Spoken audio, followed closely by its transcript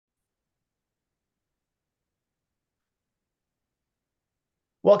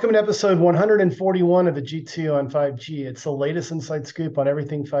Welcome to episode 141 of the G2 on 5G. It's the latest inside scoop on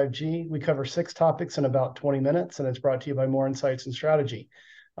everything 5G. We cover 6 topics in about 20 minutes, and it's brought to you by More Insights and Strategy.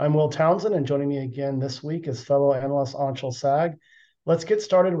 I'm Will Townsend, and joining me again this week is fellow analyst Anshul Sag. Let's get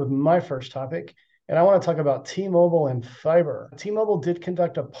started with my first topic, and I want to talk about T-Mobile and fiber. T-Mobile did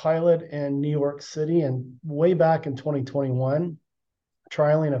conduct a pilot in New York City and way back in 2021,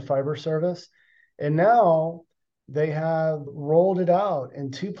 trialing a fiber service. And now they have rolled it out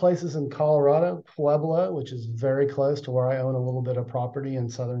in 2 places in Colorado, Pueblo, which is very close to where I own a little bit of property in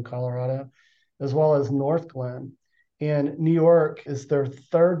southern Colorado, as well as North Glen. And New York is their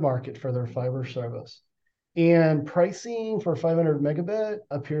third market for their fiber service. And pricing for 500 megabit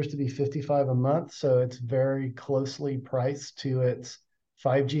appears to be 55 a month. So it's very closely priced to its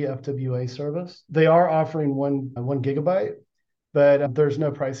 5G FWA service. They are offering one gigabyte, but there's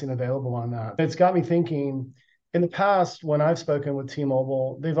no pricing available on that. It's got me thinking, in the past, when I've spoken with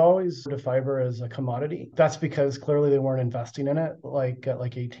T-Mobile, they've always referred to fiber as a commodity. That's because clearly they weren't investing in it like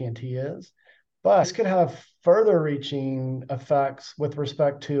AT&T is. But this could have further reaching effects with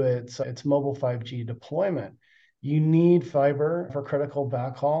respect to its mobile 5G deployment. You need fiber for critical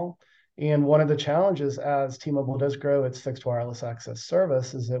backhaul. And one of the challenges as T-Mobile does grow its fixed wireless access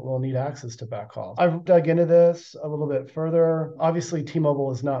service is it will need access to backhaul. I've dug into this a little bit further. Obviously,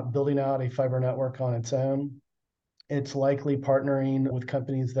 T-Mobile is not building out a fiber network on its own. It's likely partnering with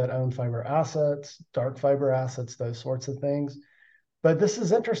companies that own fiber assets, dark fiber assets, those sorts of things. But this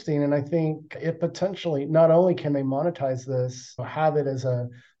is interesting, and I think it potentially not only can they monetize this, have it as a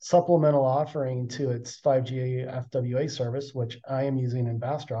supplemental offering to its 5G FWA service, which I am using in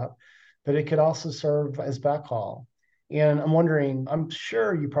Bastrop, but it could also serve as backhaul. And I'm wondering, I'm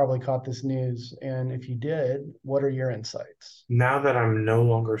sure you probably caught this news, and if you did, what are your insights? Now that I'm no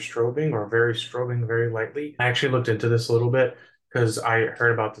longer strobing or very strobing very lightly, I actually looked into this a little bit because I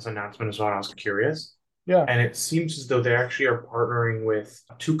heard about this announcement as well and I was curious. Yeah, And it seems as though they actually are partnering with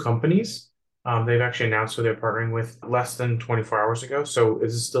 2 companies. They've actually announced who they're partnering with less than 24 hours ago. So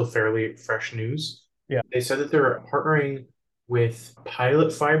this is still fairly fresh news. yeah, They said that they're partnering with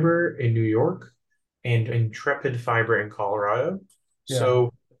Pilot Fiber in New York and Intrepid Fiber in Colorado. yeah.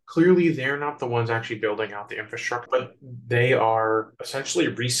 So clearly they're not the ones actually building out the infrastructure, but they are essentially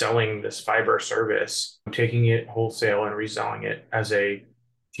reselling this fiber service, taking it wholesale and reselling it as a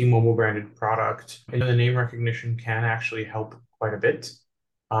T-Mobile branded product. And the name recognition can actually help quite a bit.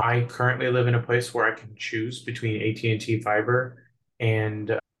 I currently live in a place where I can choose between AT&T Fiber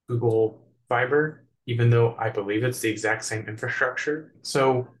and Google Fiber, even though I believe it's the exact same infrastructure.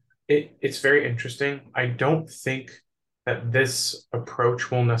 So it's very interesting. I don't think that this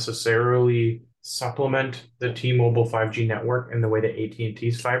approach will necessarily supplement the T-Mobile 5G network in the way that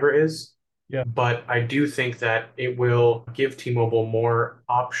AT&T's fiber is, Yeah. but I do think that it will give T-Mobile more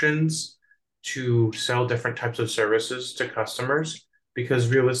options to sell different types of services to customers because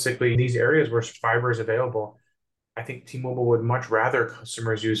realistically, in these areas where fiber is available, I think T-Mobile would much rather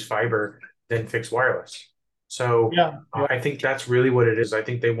customers use fiber than fixed wireless. So Yeah, yeah. I think that's really what it is. I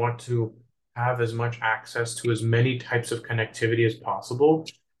think they want to have as much access to as many types of connectivity as possible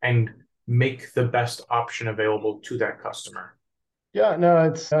and make the best option available to that customer. Yeah, no,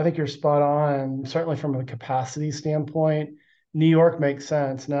 I think you're spot on. Certainly from a capacity standpoint, New York makes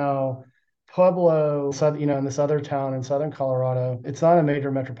sense. Now, Pueblo, in this other town in southern Colorado, it's not a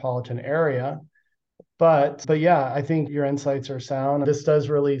major metropolitan area, but yeah, I think your insights are sound. This does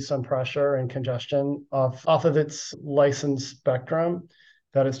release some pressure and congestion off of its licensed spectrum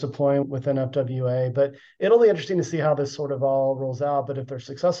that it's deploying within FWA. But it'll be interesting to see how this sort of all rolls out. But if they're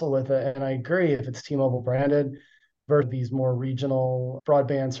successful with it, and I agree, if it's T-Mobile branded versus these more regional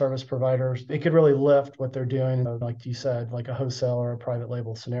broadband service providers, it could really lift what they're doing, like you said, like a wholesale or a private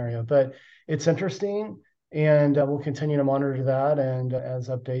label scenario. But it's interesting. And we'll continue to monitor that. And as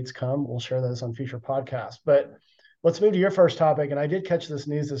updates come, we'll share those on future podcasts. But let's move to your first topic. And I did catch this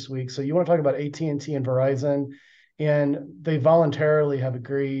news this week. So you want to talk about AT&T and Verizon, and they voluntarily have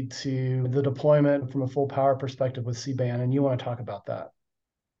agreed to the deployment from a full power perspective with C-band. And you want to talk about that?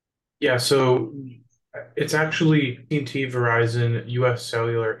 Yeah, so it's actually AT&T, Verizon, US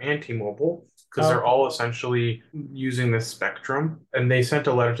Cellular, and T-Mobile because they're Okay. all essentially using this spectrum. And they sent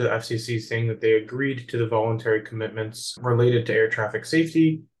a letter to the FCC saying that they agreed to the voluntary commitments related to air traffic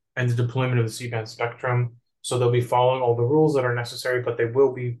safety and the deployment of the C-band spectrum. So they'll be following all the rules that are necessary, but they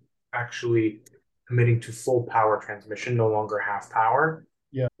will be actually committing to full power transmission, no longer half power,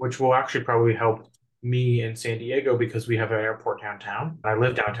 Yeah. which will actually probably help me in San Diego because we have an airport downtown. I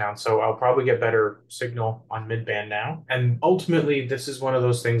live downtown, so I'll probably get better signal on mid-band now. And ultimately, this is one of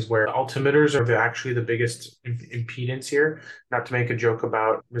those things where altimeters are actually the biggest impedance here. Not to make a joke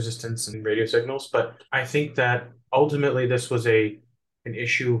about resistance and radio signals, but I think that ultimately this was an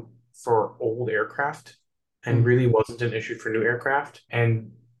issue for old aircraft and Mm. really wasn't an issue for new aircraft.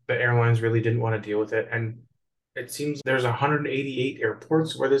 And the airlines really didn't want to deal with it. And it seems there's 188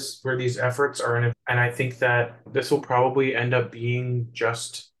 airports where these efforts are in, and I think that this will probably end up being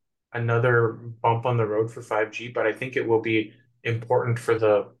just another bump on the road for 5G, but I think it will be important for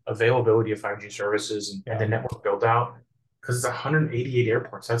the availability of 5G services and the Yeah. network build out because it's 188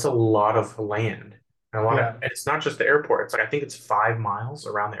 airports. That's a lot of land. And a lot of, Yeah, and it's not just the airport. It's like I think it's 5 miles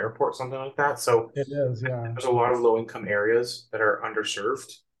around the airport, something like that. So it is. Yeah. there's a lot of low income areas that are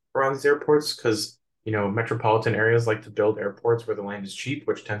underserved around these airports because metropolitan areas like to build airports where the land is cheap,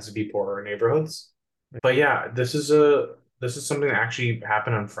 which tends to be poorer neighborhoods. But yeah, this is something that actually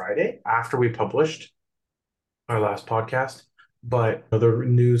happened on Friday after we published our last podcast. But the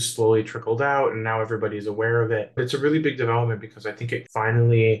news slowly trickled out, and now everybody's aware of it. It's a really big development because I think it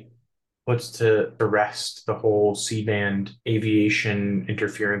finally puts to rest the whole C-band aviation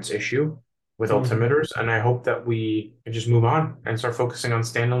interference issue with Mhm. altimeters. And I hope that we can just move on and start focusing on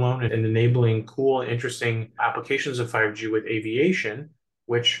standalone and enabling cool and interesting applications of 5G with aviation,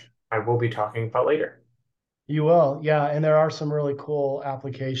 which I will be talking about later. You will, yeah, and there are some really cool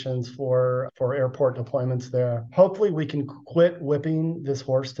applications for airport deployments there. Hopefully, we can quit whipping this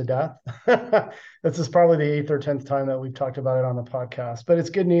horse to death. This is probably the eighth or 10th time that we've talked about it on the podcast, but it's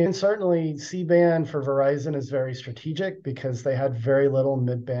good news. And certainly, C-band for Verizon is very strategic because they had very little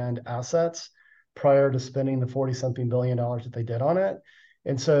mid-band assets prior to spending the 40-something billion dollars that they did on it.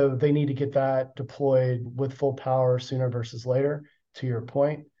 And so they need to get that deployed with full power sooner versus later, to your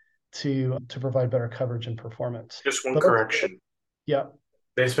point, to provide better coverage and performance. Just one But let's, correction. yeah.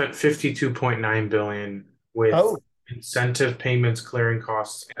 They spent 52.9 billion with Oh, incentive payments, clearing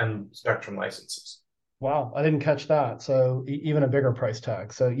costs, and spectrum licenses. wow. I didn't catch that. So even a bigger price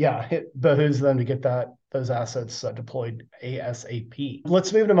tag. So yeah, it behooves them to get those assets deployed ASAP.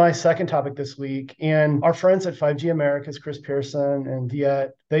 Let's move to my second topic this week. And our friends at 5G Americas, Chris Pearson and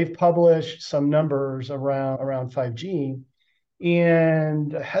Viet, they've published some numbers around 5G.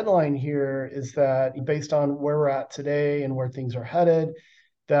 And the headline here is that based on where we're at today and where things are headed,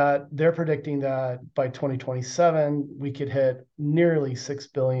 that they're predicting that by 2027, we could hit nearly 6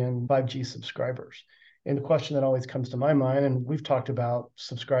 billion 5G subscribers. And the question that always comes to my mind, and we've talked about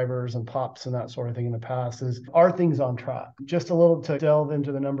subscribers and pops and that sort of thing in the past, is are things on track? Just a little to delve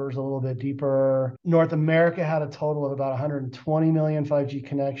into the numbers a little bit deeper. North America had a total of about 120 million 5G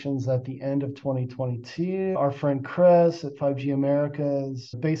connections at the end of 2022. Our friend Chris at 5G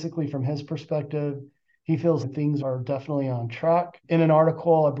Americas, basically from his perspective, he feels things are definitely on track. In an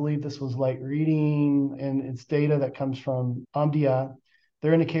article, I believe this was light reading, and it's data that comes from Omdia.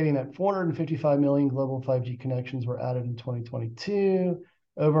 They're indicating that 455 million global 5G connections were added in 2022.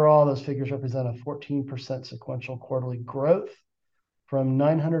 Overall, those figures represent a 14% sequential quarterly growth from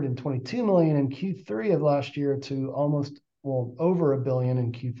 922 million in Q3 of last year to almost, well, over a billion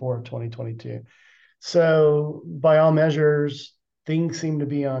in Q4 of 2022. So by all measures, things seem to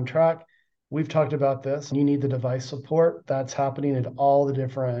be on track. We've talked about this. You need the device support. That's happening at all the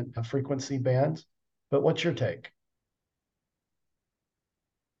different frequency bands. But what's your take?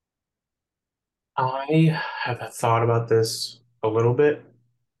 I have thought about this a little bit,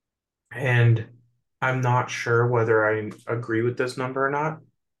 and I'm not sure whether I agree with this number or not,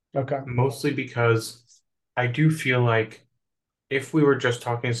 Okay. mostly because I do feel like if we were just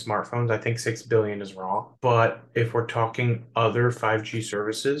talking smartphones, I think 6 billion is wrong. But if we're talking other 5G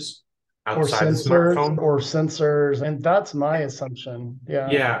services outside the smartphone, Or sensors. And that's my assumption. Yeah.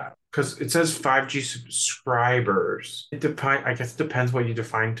 yeah, because it says 5G subscribers. I guess it depends what you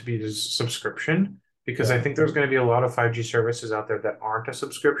define to be as subscription, because I Yeah. think there's going to be a lot of 5G services out there that aren't a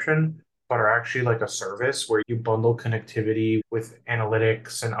subscription, but are actually like a service where you bundle connectivity with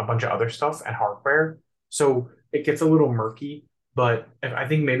analytics and a bunch of other stuff and hardware. So it gets a little murky. But I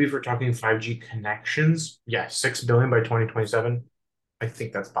think maybe if we're talking 5G connections, yeah, 6 billion by 2027, I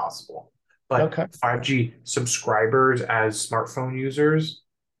think that's possible. But Okay. 5G subscribers as smartphone users,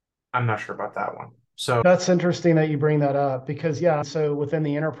 I'm not sure about that one. So That's interesting that you bring that up because, yeah, so within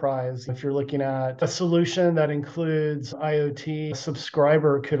the enterprise, if you're looking at a solution that includes IoT, a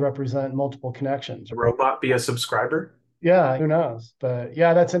subscriber could represent multiple connections. a robot be a subscriber? Yeah, who knows? But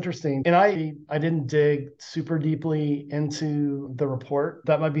yeah, that's interesting. And I didn't dig super deeply into the report.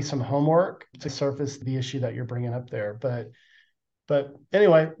 That might be some homework to surface the issue that you're bringing up there. But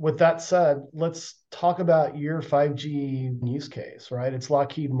anyway, with that said, let's talk about your 5G use case, right? It's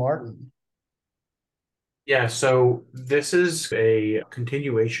Lockheed Martin. Yeah, so this is a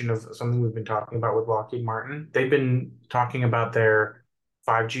continuation of something we've been talking about with Lockheed Martin. They've been talking about their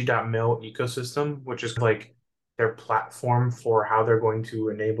 5G.mil ecosystem, which is like their platform for how they're going to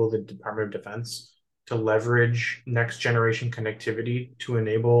enable the Department of Defense to leverage next generation connectivity to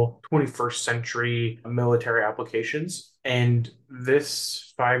enable 21st century military applications. And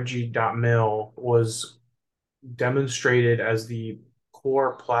this 5G.mil was demonstrated as the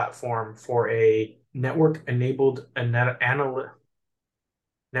core platform for a network enabled analytics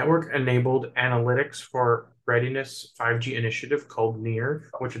for readiness 5G initiative called NEAR,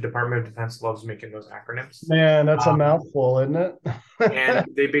 which the Department of Defense loves making those acronyms. Man, that's a Um, mouthful, isn't and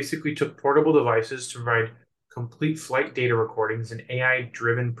it? they basically took portable devices to provide complete flight data recordings and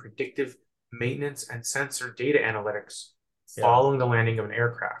AI-driven predictive maintenance and sensor data analytics Yeah, following the landing of an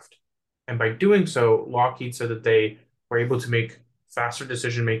aircraft. And by doing so, Lockheed said that they were able to make faster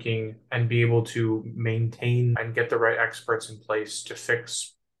decision making and be able to maintain and get the right experts in place to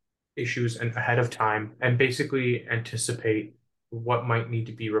fix issues and ahead of time and basically anticipate what might need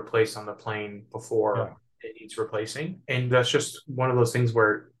to be replaced on the plane yeah, before it needs replacing. And that's just one of those things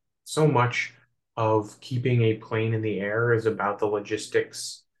where so much of keeping a plane in the air is about the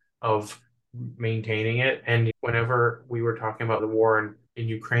logistics of maintaining it. And whenever we were talking about the war in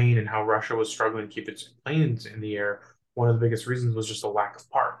Ukraine and how Russia was struggling to keep its planes in the air, one of the biggest reasons was just a lack of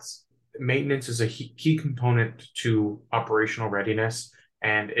parts. Maintenance is a key component to operational readiness.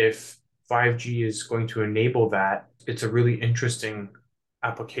 And if 5G is going to enable that, it's a really interesting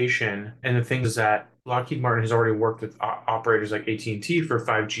application. And the thing is that Lockheed Martin has already worked with operators like AT&T for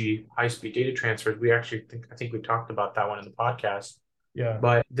 5G high-speed data transfers. I think we talked about that one in the podcast. yeah.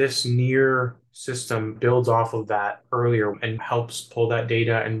 But this near system builds off of that earlier and helps pull that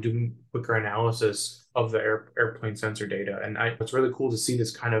data and do quicker analysis of the airplane sensor data. And it's really cool to see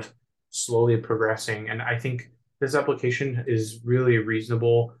this kind of slowly progressing. And I think this application is really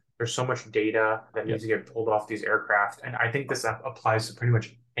reasonable. There's so much data that Yeah. needs to get pulled off these aircraft. And I think this applies to pretty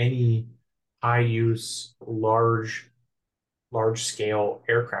much any high use, large scale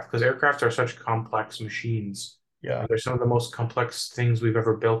aircraft because aircraft are such complex machines. Yeah. They're some of the most complex things we've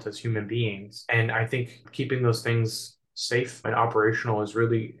ever built as human beings. And I think keeping those things safe and operational is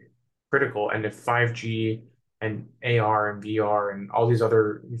really critical. And if 5G and AR and VR and all these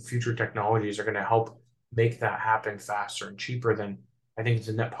other future technologies are going to help make that happen faster and cheaper, then I think it's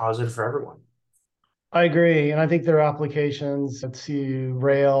a net positive for everyone. I agree. And I think there are applications to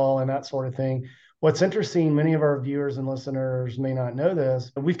rail and that sort of thing. What's interesting, many of our viewers and listeners may not know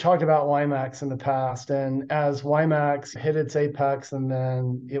this, but we've talked about WiMAX in the past. And as WiMAX hit its apex and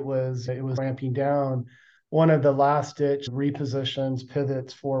then it was ramping down, one of the last ditch repositions,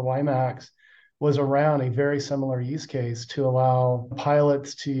 pivots for WiMAX was around a very similar use case to allow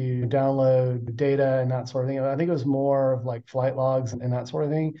pilots to download data and that sort of thing. I think it was more of like flight logs and that sort of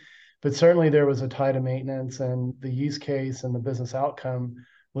thing, but certainly there was a tie to maintenance, and the use case and the business outcome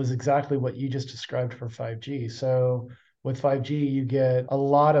was exactly what you just described for 5G. So with 5G, you get a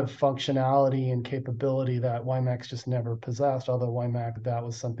lot of functionality and capability that WiMAX just never possessed, although WiMAX, that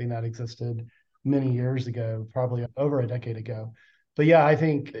was something that existed many years ago, probably over a decade ago. But yeah, I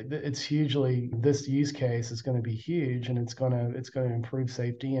think it's hugely, this use case is going to be huge, and it's going to improve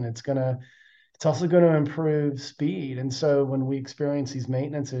safety, and it's also going to improve speed. And so when we experience these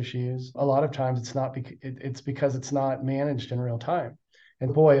maintenance issues, a lot of times it's because it's not managed in real time.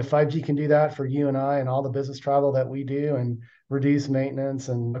 And boy, if 5G can do that for you and I and all the business travel that we do and reduce maintenance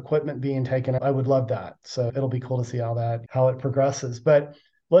and equipment being taken, I would love that. So it'll be cool to see how it progresses. But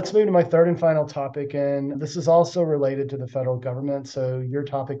let's move to my third and final topic. And this is also related to the federal government. So your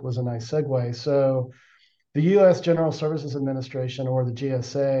topic was a nice segue. So the U.S. General Services Administration, or the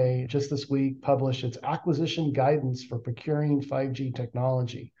GSA, just this week published its acquisition guidance for procuring 5G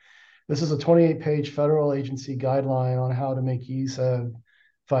technology. This is a 28-page federal agency guideline on how to make use of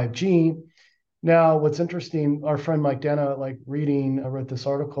 5G. Now, what's interesting, our friend Mike Dana, like reading, I wrote this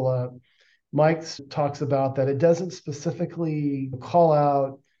article up. Mike talks about that it doesn't specifically call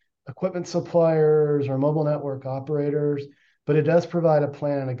out equipment suppliers or mobile network operators, but it does provide a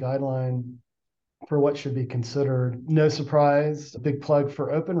plan and a guideline for what should be considered. No surprise, a big plug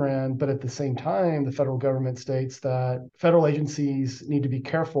for Open RAN, but at the same time, the federal government states that federal agencies need to be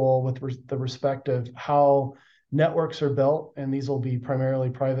careful with the respect of how networks are built, and these will be primarily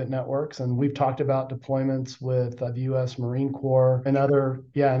private networks. And we've talked about deployments with the U.S. Marine Corps and other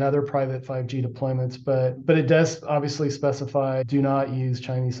private 5G deployments, but it does obviously specify do not use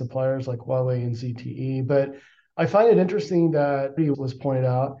Chinese suppliers like Huawei and ZTE. But I find it interesting that it was pointed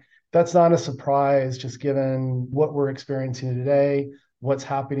out. That's not a surprise, just given what we're experiencing today, what's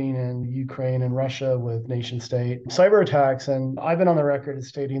happening in Ukraine and Russia with nation state cyber attacks. And I've been on the record as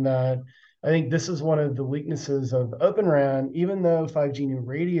stating that I think this is one of the weaknesses of Open RAN, even though 5G New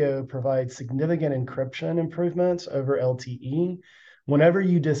Radio provides significant encryption improvements over LTE. Whenever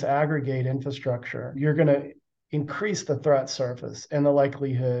you disaggregate infrastructure, you're going to increase the threat surface and the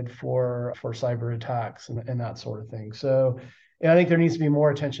likelihood for cyber attacks and that sort of thing. So, and I think there needs to be more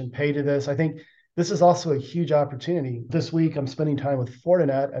attention paid to this. I think this is also a huge opportunity. This week, I'm spending time with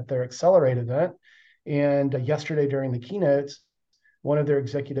Fortinet at their Accelerate event. And yesterday during the keynotes, one of their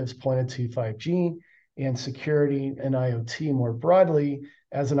executives pointed to 5G and security and IoT more broadly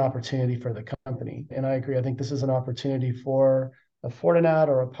as an opportunity for the company. And I agree. I think this is an opportunity for a Fortinet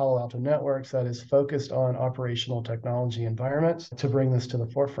or a Palo Alto Networks that is focused on operational technology environments to bring this to the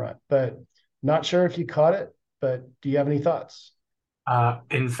forefront. But not sure if you caught it, but do you have any thoughts?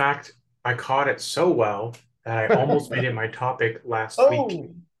 In fact, I caught it so well that I almost made it my topic last week,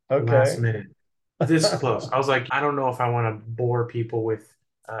 Oh, last okay. minute. This close. I was like, I don't know if I want to bore people with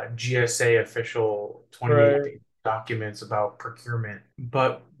GSA official 28 Right. page documents about procurement.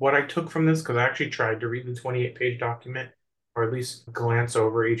 But what I took from this, because I actually tried to read the 28-page document, or at least glance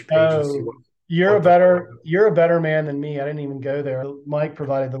over each page and see Oh, what the you're a better man than me. I didn't even go there. Mike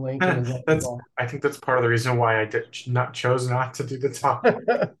provided the link in his that's article. I think that's part of the reason why I did not chose not to do the topic.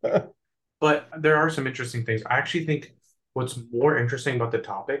 But there are some interesting things. I actually think what's more interesting about the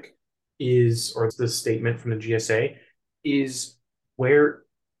topic is, or the statement from the GSA, is where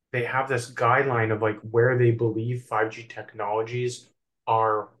they have this guideline of like where they believe 5G technologies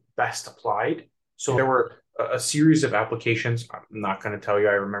are best applied. So there were a series of applications. I'm not going to tell you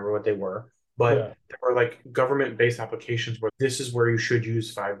I remember what they were, but Yeah, there were like government-based applications where this is where you should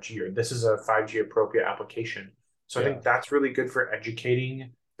use 5G, or this is a 5G appropriate application. So I yeah, think that's really good for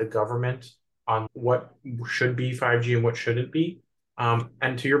educating the government on what should be 5G and what shouldn't be.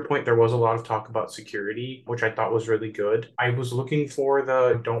 And to your point, there was a lot of talk about security, which I thought was really good. I was looking for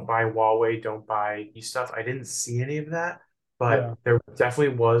the don't buy Huawei, don't buy stuff. I didn't see any of that, but yeah, there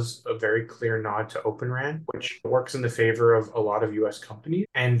definitely was a very clear nod to Open RAN, which works in the favor of a lot of US companies.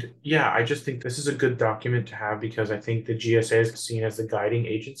 And yeah, I just think this is a good document to have because I think the GSA is seen as the guiding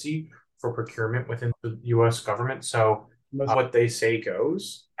agency for procurement within the US government. So most, what they say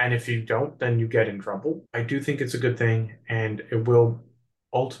goes. And if you don't, then you get in trouble. I do think it's a good thing and it will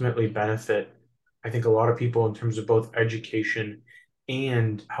ultimately benefit, I think, a lot of people in terms of both education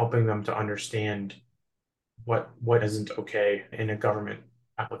and helping them to understand what isn't okay in a government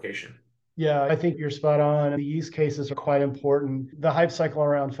application. yeah. I think you're spot on. The use cases are quite important. The hype cycle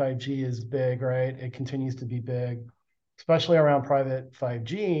around 5G is big, right? It continues to be big, especially around private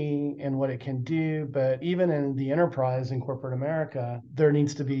 5G and what it can do. But even in the enterprise in corporate America, there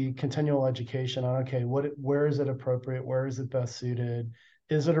needs to be continual education on, okay, where is it appropriate? Where is it best suited?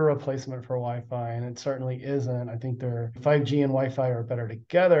 Is it a replacement for Wi-Fi? And it certainly isn't. I think 5G and Wi-Fi are better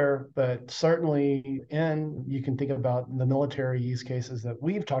together, but certainly you can think about the military use cases that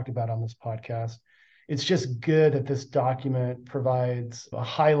we've talked about on this podcast. It's just good that this document provides a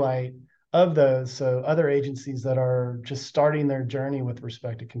highlight of those. So other agencies that are just starting their journey with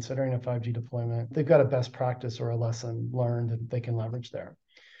respect to considering a 5G deployment, they've got a best practice or a lesson learned that they can leverage there.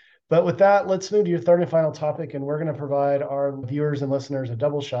 But with that, let's move to your third and final topic, and we're going to provide our viewers and listeners a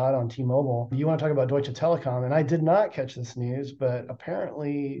double shot on T-Mobile. You want to talk about Deutsche Telekom, and I did not catch this news, but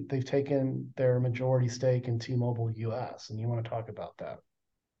apparently they've taken their majority stake in T-Mobile US, and you want to talk about that.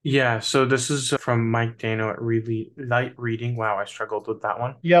 Yeah, so this is from Mike Dano at Really Light Reading. Wow, I struggled with that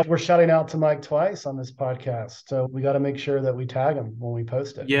one. Yeah, we're shouting out to Mike twice on this podcast, so we got to make sure that we tag him when we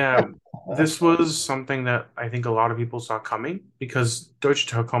post it. Yeah, this was something that I think a lot of people saw coming because Deutsche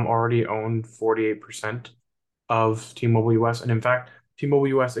Telekom already owned 48% of T-Mobile US. And in fact, T-Mobile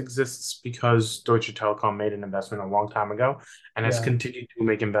US exists because Deutsche Telekom made an investment a long time ago and has Yeah, continued to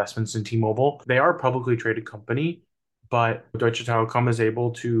make investments in T-Mobile. They are a publicly traded company, but Deutsche Telekom is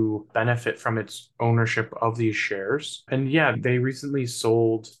able to benefit from its ownership of these shares. And yeah, they recently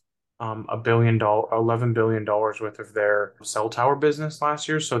sold $11 billion worth of their cell tower business last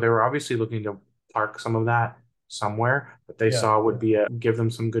year. So they were obviously looking to park some of that somewhere that they yeah, saw would be give them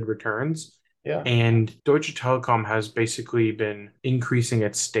some good returns. yeah, And Deutsche Telekom has basically been increasing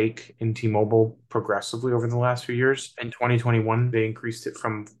its stake in T-Mobile progressively over the last few years. In 2021, they increased it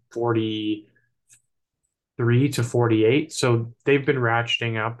from 43 to 48. So they've been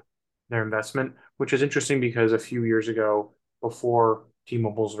ratcheting up their investment, which is interesting because a few years ago, before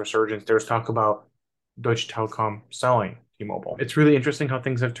T-Mobile's resurgence, there was talk about Deutsche Telekom selling T-Mobile. It's really interesting how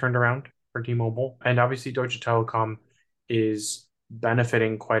things have turned around. for T-Mobile. And obviously, Deutsche Telekom is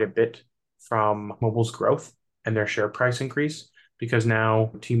benefiting quite a bit from Mobile's growth and their share price increase because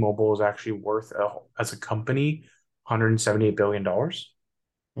now T-Mobile is actually worth, as a company, $178 billion,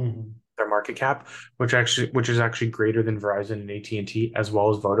 Mhm. their market cap, which is actually greater than Verizon and AT&T as well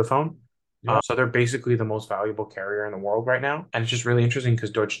as Vodafone. Yeah, So they're basically the most valuable carrier in the world right now. And it's just really interesting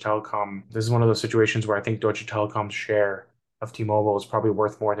because Deutsche Telekom, this is one of those situations where I think Deutsche Telekom's share of T-Mobile is probably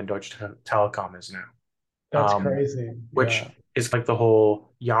worth more than Telekom is now. that's Um, crazy. Yeah. which is like the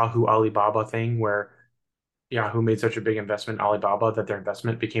whole Yahoo Alibaba thing where Yahoo made such a big investment in Alibaba that their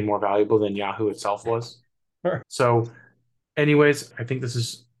investment became more valuable than Yahoo itself was. So, anyways, I think this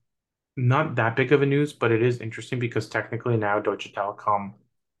is not that big of a news, but it is interesting because technically now Deutsche Telekom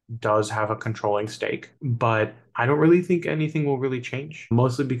does have a controlling stake, but I don't really think anything will really change,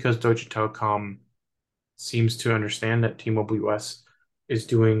 mostly because Deutsche Telekom seems to understand that T-Mobile US is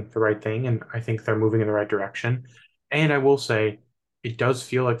doing the right thing, and I think they're moving in the right direction. And I will say, it does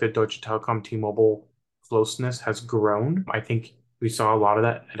feel like the Deutsche Telekom T-Mobile closeness has grown. I think we saw a lot of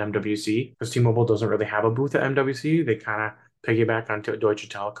that at MWC because T-Mobile doesn't really have a booth at MWC. They kind of piggyback onto Deutsche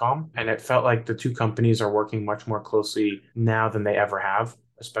Telekom, and it felt like the two companies are working much more closely now than they ever have,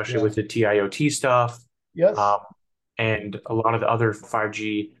 especially Yeah. with the TIoT stuff. Yes. Um, and a lot of the other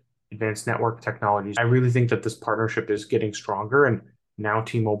 5G advanced network technologies. I really think that this partnership is getting stronger, and now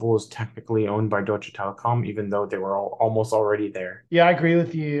T-Mobile is technically owned by Deutsche Telekom, even though they were almost already there. Yeah, I agree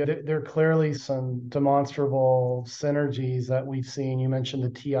with you. There are clearly some demonstrable synergies that we've seen. You mentioned the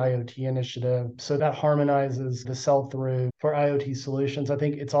TIoT initiative. So that harmonizes the sell through for IoT solutions. I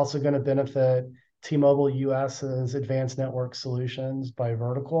think it's also going to benefit T-Mobile US's advanced network solutions by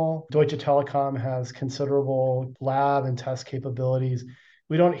vertical. Deutsche Telekom has considerable lab and test capabilities.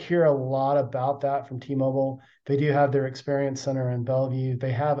 We don't hear a lot about that from T-Mobile. They do have their experience center in Bellevue.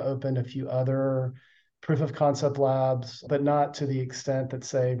 They have opened a few other proof of concept labs, but not to the extent that,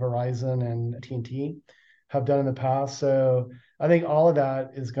 say, Verizon and AT&T have done in the past. So I think all of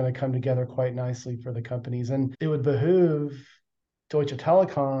that is going to come together quite nicely for the companies. And it would behoove Deutsche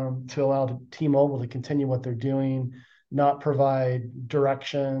Telekom to allow T-Mobile to continue what they're doing, not provide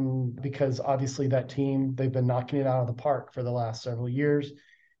direction, because obviously that team, they've been knocking it out of the park for the last several years.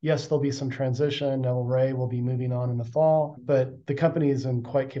 Yes, there'll be some transition. Neville Ray will be moving on in the fall, but the company is in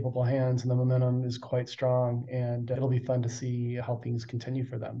quite capable hands and the momentum is quite strong. And it'll be fun to see how things continue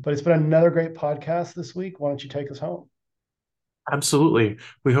for them. But it's been another great podcast this week. Why don't you take us home? Absolutely.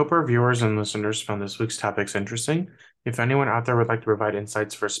 We hope our viewers and listeners found this week's topics interesting. If anyone out there would like to provide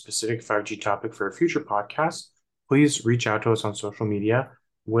insights for a specific 5G topic for a future podcast, please reach out to us on social media.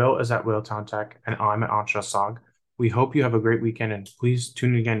 Will is at Will Town Tech, and I'm at Ansha Sog. We hope you have a great weekend, and please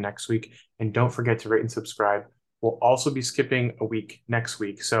tune in again next week. And don't forget to rate and subscribe. We'll also be skipping a week next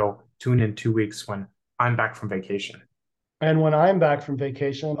week, so tune in 2 weeks when I'm back from vacation. And when I'm back from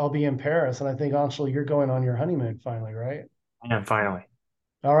vacation, I'll be in Paris. And I think, Anshul, you're going on your honeymoon finally, right? And finally.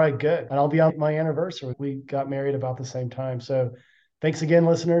 All right, good. And I'll be on my anniversary. We got married about the same time. So thanks again,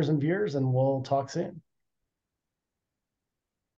 listeners and viewers, and we'll talk soon.